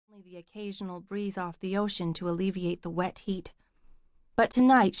only the occasional breeze off the ocean to alleviate the wet heat. But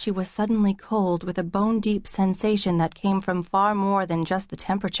tonight she was suddenly cold with a bone-deep sensation that came from far more than just the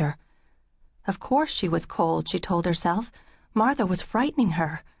temperature. Of course she was cold, she told herself. Martha was frightening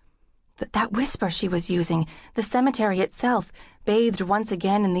her. That whisper she was using, the cemetery itself, bathed once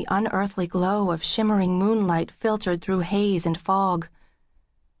again in the unearthly glow of shimmering moonlight filtered through haze and fog.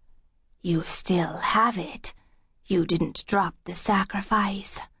 "You still have it. You didn't drop the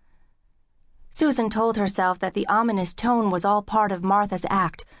sacrifice." Susan told herself that the ominous tone was all part of Martha's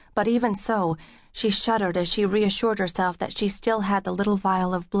act, but even so, she shuddered as she reassured herself that she still had the little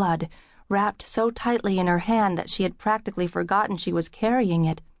vial of blood, wrapped so tightly in her hand that she had practically forgotten she was carrying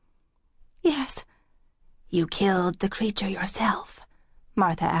it. "Yes." "You killed the creature yourself?"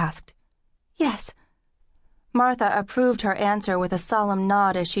 Martha asked. "Yes." Martha approved her answer with a solemn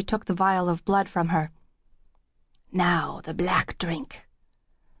nod as she took the vial of blood from her. "Now the black drink."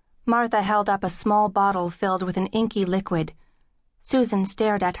 Martha held up a small bottle filled with an inky liquid. Susan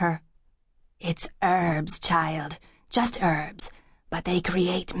stared at her. "It's herbs, child, just herbs, but they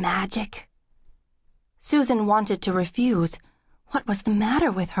create magic." Susan wanted to refuse. What was the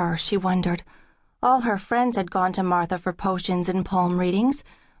matter with her, she wondered. All her friends had gone to Martha for potions and palm readings.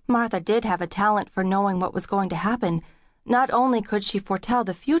 Martha did have a talent for knowing what was going to happen. Not only could she foretell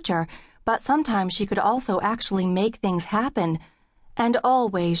the future, but sometimes she could also actually make things happen. And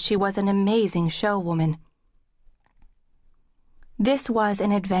always she was an amazing showwoman. This was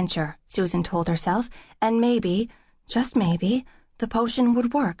an adventure, Susan told herself, and maybe, just maybe, the potion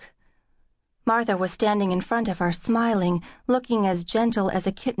would work. Martha was standing in front of her, smiling, looking as gentle as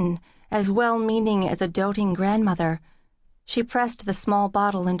a kitten, as well-meaning as a doting grandmother. She pressed the small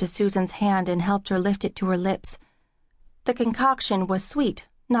bottle into Susan's hand and helped her lift it to her lips. The concoction was sweet,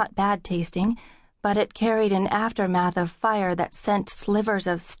 not bad-tasting, but it carried an aftermath of fire that sent slivers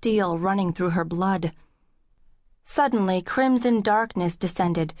of steel running through her blood. Suddenly, crimson darkness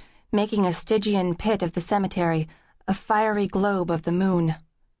descended, making a Stygian pit of the cemetery, a fiery globe of the moon.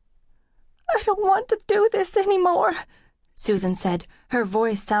 "I don't want to do this anymore," Susan said. Her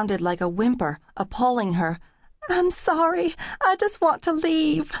voice sounded like a whimper, appalling her. "I'm sorry. I just want to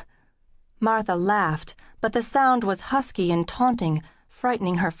leave." Martha laughed, but the sound was husky and taunting,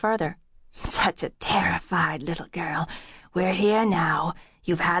 frightening her further. "Such a terrified little girl. We're here now.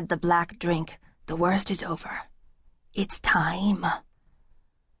 You've had the black drink. The worst is over. It's time."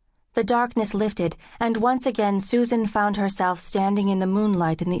 The darkness lifted, and once again Susan found herself standing in the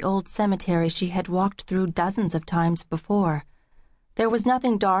moonlight in the old cemetery she had walked through dozens of times before. There was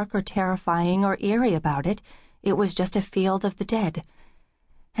nothing dark or terrifying or eerie about it. It was just a field of the dead.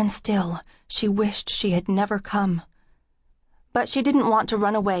 And still, she wished she had never come. But she didn't want to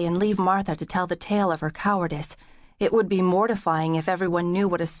run away and leave Martha to tell the tale of her cowardice. It would be mortifying if everyone knew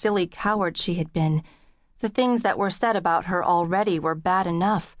what a silly coward she had been. The things that were said about her already were bad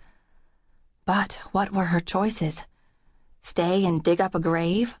enough. But what were her choices? Stay and dig up a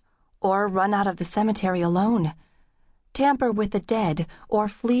grave? Or run out of the cemetery alone? Tamper with the dead, or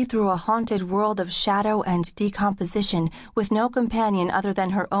flee through a haunted world of shadow and decomposition with no companion other than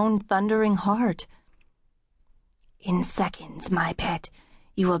her own thundering heart? "In seconds, my pet,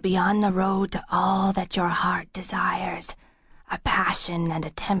 you will be on the road to all that your heart desires. A passion and a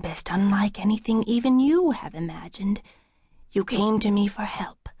tempest unlike anything even you have imagined. You came to me for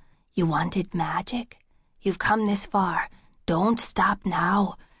help. You wanted magic. You've come this far. Don't stop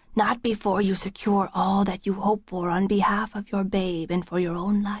now. Not before you secure all that you hope for on behalf of your babe and for your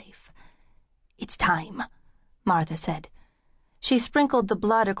own life. It's time," Martha said. She sprinkled the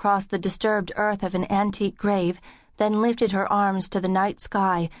blood across the disturbed earth of an antique grave, then lifted her arms to the night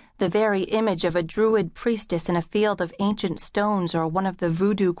sky, the very image of a druid priestess in a field of ancient stones or one of the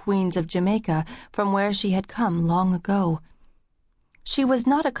voodoo queens of Jamaica from where she had come long ago. She was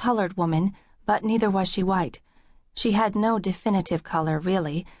not a colored woman, but neither was she white. She had no definitive color,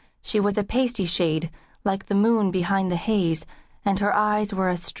 really. She was a pasty shade, like the moon behind the haze, and her eyes were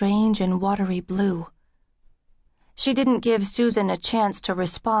a strange and watery blue. She didn't give Susan a chance to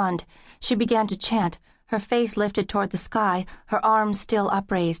respond. She began to chant, her face lifted toward the sky, her arms still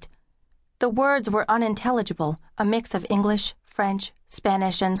upraised. The words were unintelligible, a mix of English, French,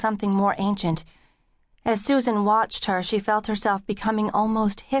 Spanish, and something more ancient. As Susan watched her, she felt herself becoming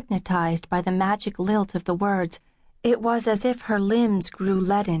almost hypnotized by the magic lilt of the words. It was as if her limbs grew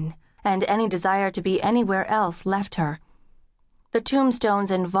leaden, and any desire to be anywhere else left her. The tombstones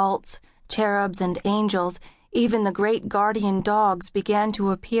and vaults, cherubs and angels, even the great guardian dogs began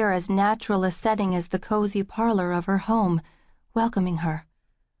to appear as natural a setting as the cozy parlor of her home, welcoming her.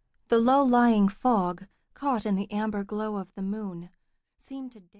 The low-lying fog, caught in the amber glow of the moon, seemed to